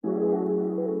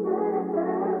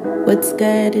What's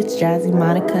good? It's Jazzy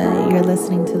Monica. You're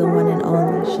listening to the one and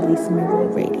only Shalisa Marie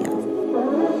Radio.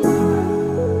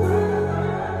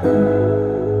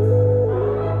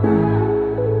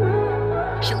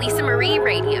 Shalisa Marie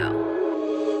Radio.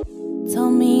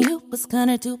 Told me you was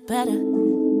gonna do better.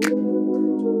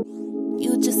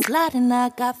 You just lied and I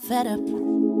got fed up.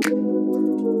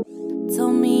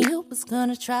 Told me you was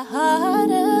gonna try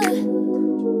harder.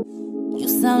 You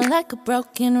sound like a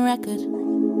broken record.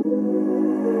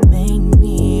 Made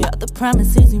me all the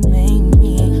promises you made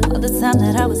me. All the time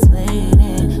that I was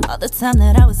waiting, all the time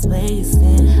that I was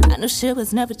wasting. I knew shit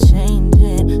was never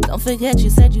changing. Don't forget you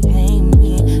said you hate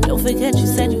me. Don't forget you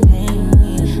said you hate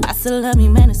me. I still love me,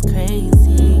 man, it's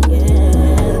crazy,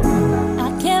 yeah. I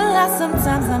can't lie,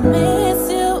 sometimes I miss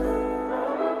you.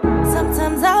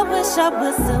 Sometimes I wish I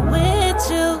was still with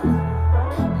you.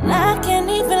 And I can't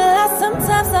even lie,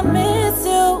 sometimes I miss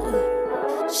you.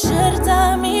 Should've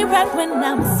done me right when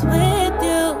I was with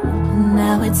you.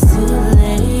 Now it's too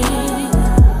late.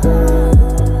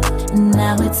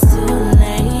 Now it's too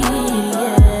late,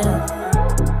 yeah.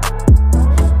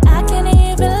 I can't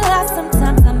even lie,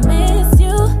 sometimes I miss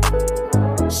you.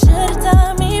 Should've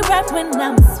done me right when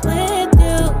I was with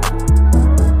you.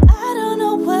 I don't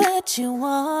know what you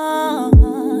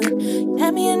want. You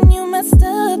had me and you messed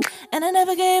up, and I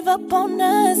never gave up on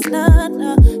us, no.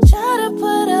 Try to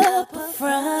put up a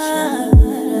front,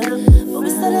 but we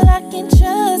started lacking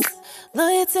trust.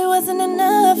 Loyalty wasn't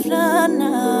enough,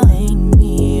 no. Made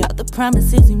me all the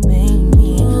promises you made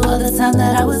me. All the time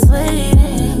that I was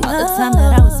waiting, all the time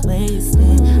that I was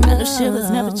wasting. I knew shit was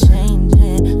never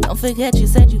changing. Don't forget you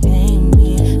said you hate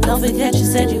me. Don't forget you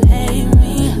said you hate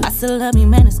me. I still love me,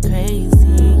 man, it's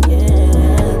crazy,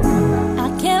 yeah. I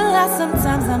can't lie,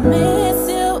 sometimes I miss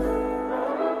you.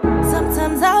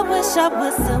 Sometimes I wish I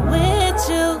was still with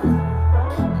you.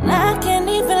 And I can't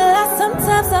even lie,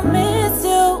 sometimes I miss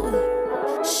you.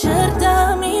 Should've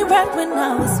done me right when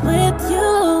I was with you.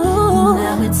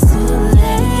 Now it's too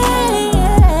late.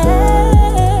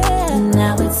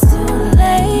 Now it's too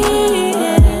late.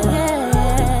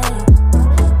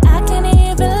 I can't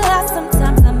even lie,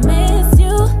 sometimes I miss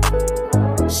you.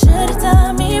 Should've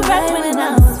done me right when I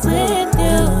was with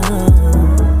you.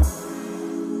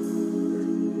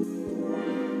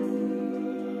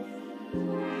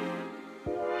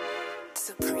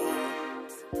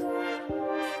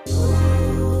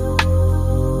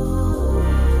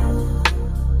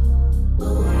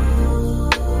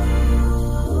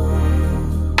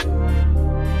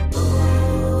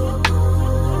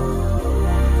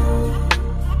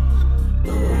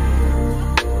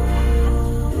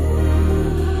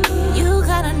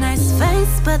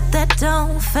 But that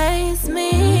don't faze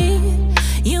me.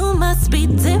 You must be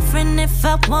different if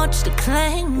I want you to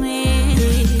claim me.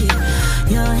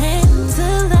 Your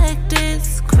intellect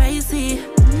is crazy,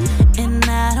 and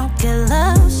I don't get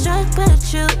love struck,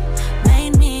 but you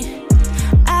made me.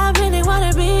 I really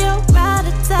wanna be your ride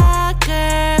or die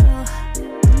girl.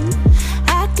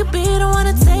 I could be the one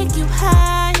to take you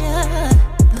higher,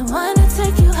 the one to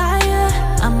take you higher.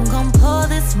 I'm gon' pour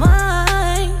this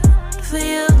wine for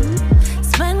you.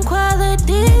 Spend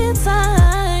quality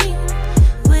time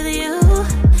with you.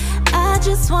 I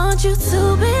just want you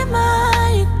to be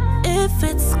mine, if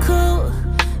it's cool,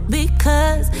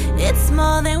 because it's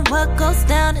more than what goes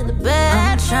down in the bed.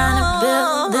 I'm trying to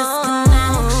build this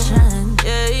connection,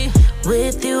 yeah.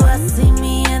 With you I see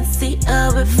me and see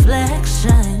a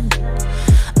reflection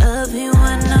of you.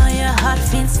 I know your heart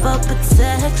fiends for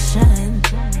protection.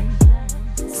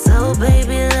 So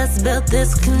baby, let's build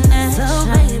this connection. So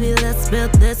baby, let's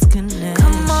build this connection.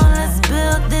 Come on, let's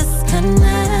build this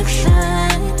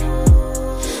connection.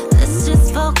 Let's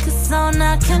just focus on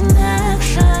our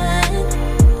connection.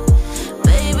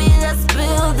 Baby, let's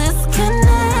build this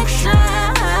connection.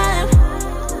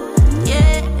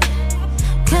 Yeah,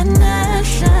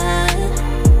 connection.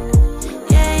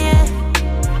 Yeah.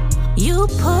 You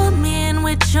pulled me in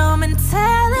with your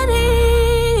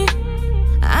mentality.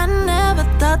 I never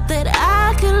thought that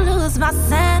I could lose my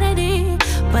sanity,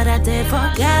 but I did for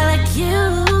a guy like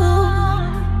you.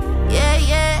 Yeah,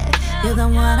 you're the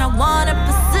one I wanna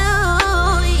pursue.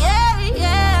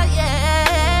 Yeah.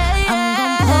 I'm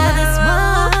gon' pour this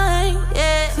wine,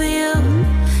 yeah, for you.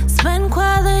 Spend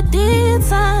quality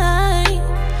time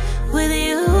with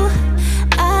you.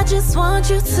 I just want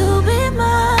you to be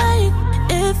mine,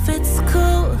 if it's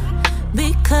cool,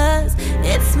 because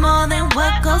it's more than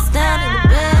what goes down in the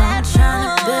bed. I'm trying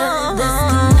to build this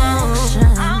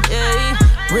connection, yeah.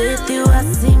 With you I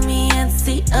see me and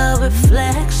see a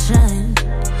reflection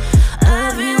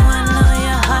of you. I know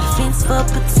your heart fiends for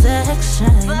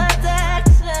protection.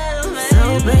 So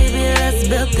baby, let's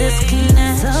build this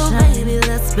connection. So baby,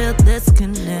 let's build this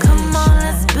connection. Come on,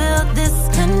 let's build this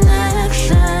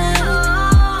connection.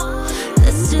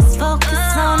 Let's just focus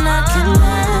on our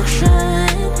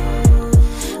connection.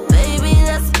 Baby,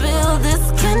 let's build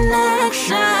this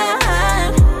connection.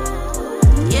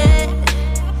 Yeah,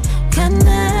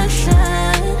 connection.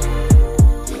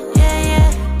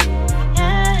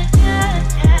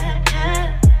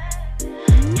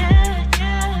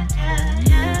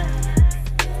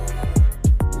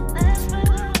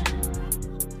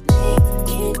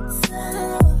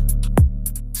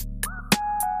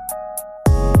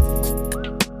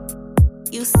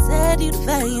 You said you'd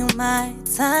value my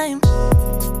time,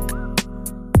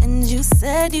 and you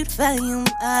said you'd value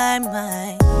my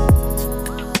mind,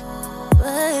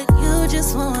 but you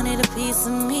just wanted a piece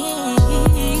of me.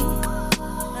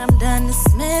 I'm done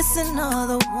dismissing all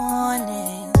the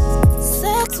warnings.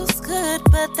 Sex was good,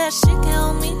 but that shit can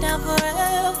hold me down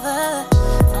forever.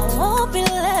 I won't be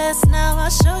less now, I'll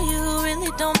show you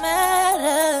really don't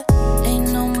matter.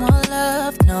 Ain't no more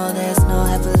love, no, there's no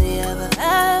happily ever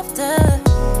after.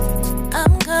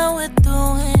 I'm going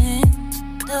through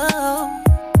window.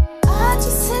 I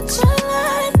just hit your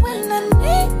line when I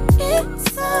need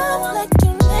some, like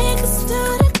you niggas do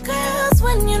the girls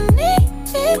when you need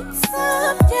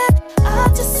some. Yeah, I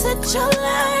just hit your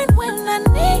line when I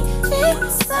need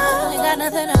some. Ain't got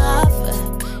nothing to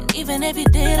offer, even if you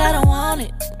did, I don't want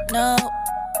it. No.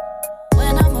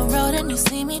 When I'm on road and you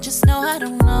see me, just know I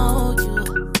don't know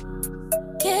you.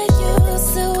 Get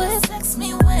used to it, text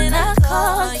me when I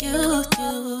call you.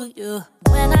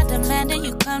 When I demand it,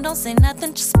 you come, don't say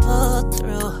nothing, just pull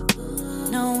through.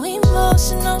 No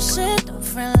emotional shit, don't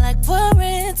friend like we're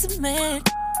intimate.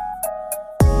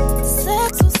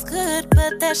 Sex was good,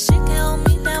 but that shit can hold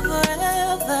me down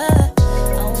forever.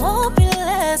 I won't be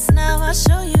less now, I'll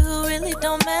show you really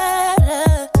don't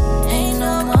matter. Ain't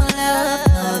no more love,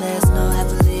 no, there's no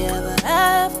happily ever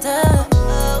after.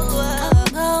 I'm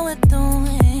going through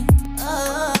it.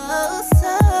 So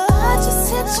I just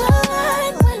hit your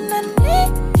line when I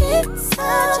need some. I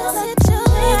just hit your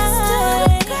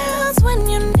line, girls, when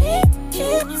you need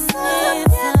some.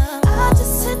 Yeah, I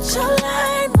just hit your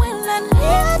line when I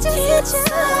need some.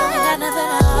 Ain't got nothing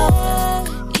to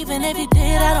offer, even if you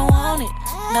did, I don't want it.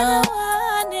 No, I don't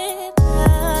want it.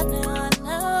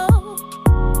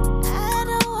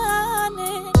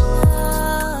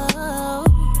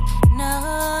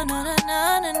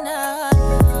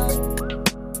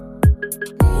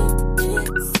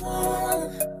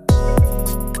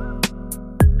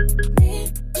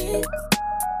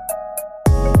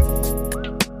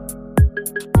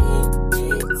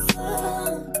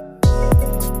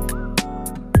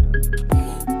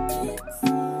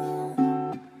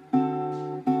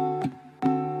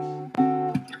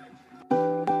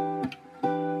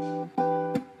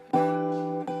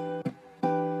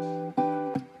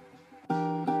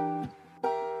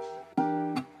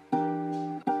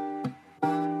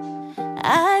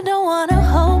 I don't wanna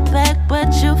hold back,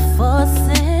 but you're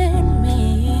forcing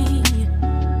me,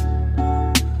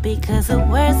 because the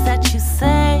words that you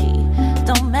say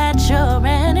don't match your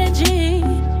energy.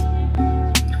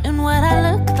 And what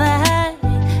I look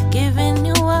like, giving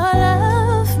you all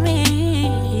of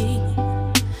me,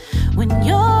 when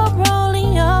you're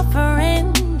only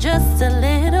offering just a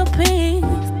little piece.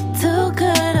 Too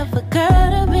good of a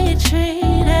girl to be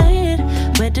treated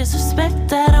with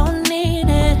disrespect, I don't need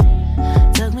it.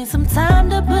 Took me some time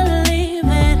to believe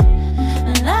it,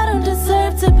 and I don't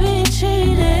deserve to be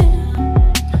cheated.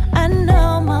 I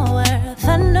know my worth,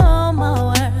 I know my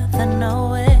worth, I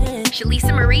know it.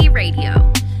 Shalisa Marie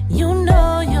Radio. You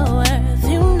know your worth,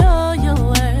 you know your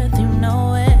worth, you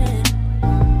know it.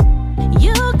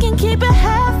 You can keep it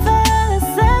half as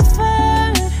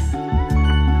effort.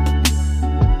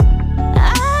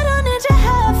 I don't need your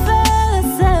half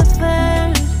as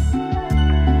effort.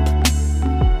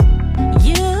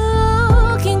 You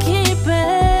can keep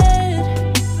it.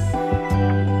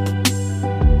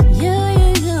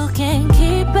 You can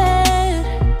keep it.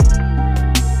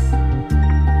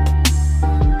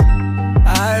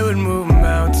 I would move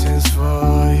mountains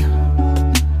for you.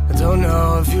 I don't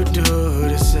know if you do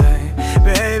the same.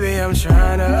 Baby, I'm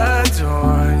trying to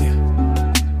adorn you,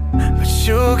 but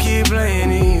you keep playing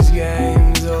these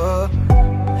games, oh,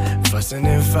 fussing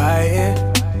and fighting.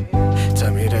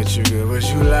 Tell me that you good, but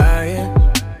you lying.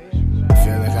 I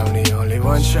feel like I'm the only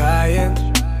one trying.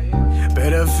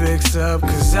 Better fix up,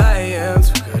 cause I am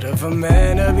too good of a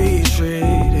man to be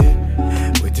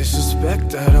treated with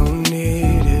disrespect, I don't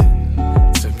need it.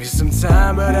 Took me some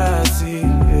time, but I see it,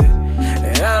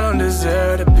 and I don't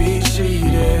deserve to be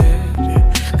cheated.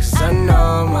 Cause I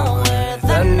know my worth,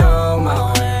 I know my worth.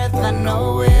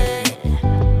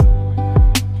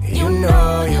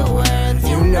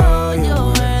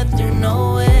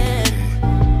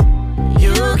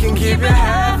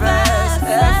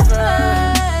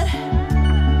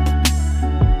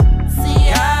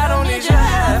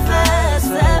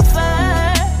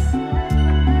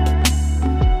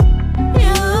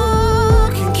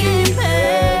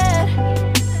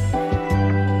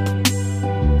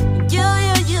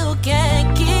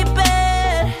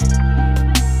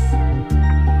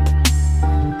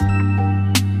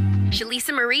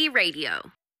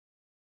 Radio.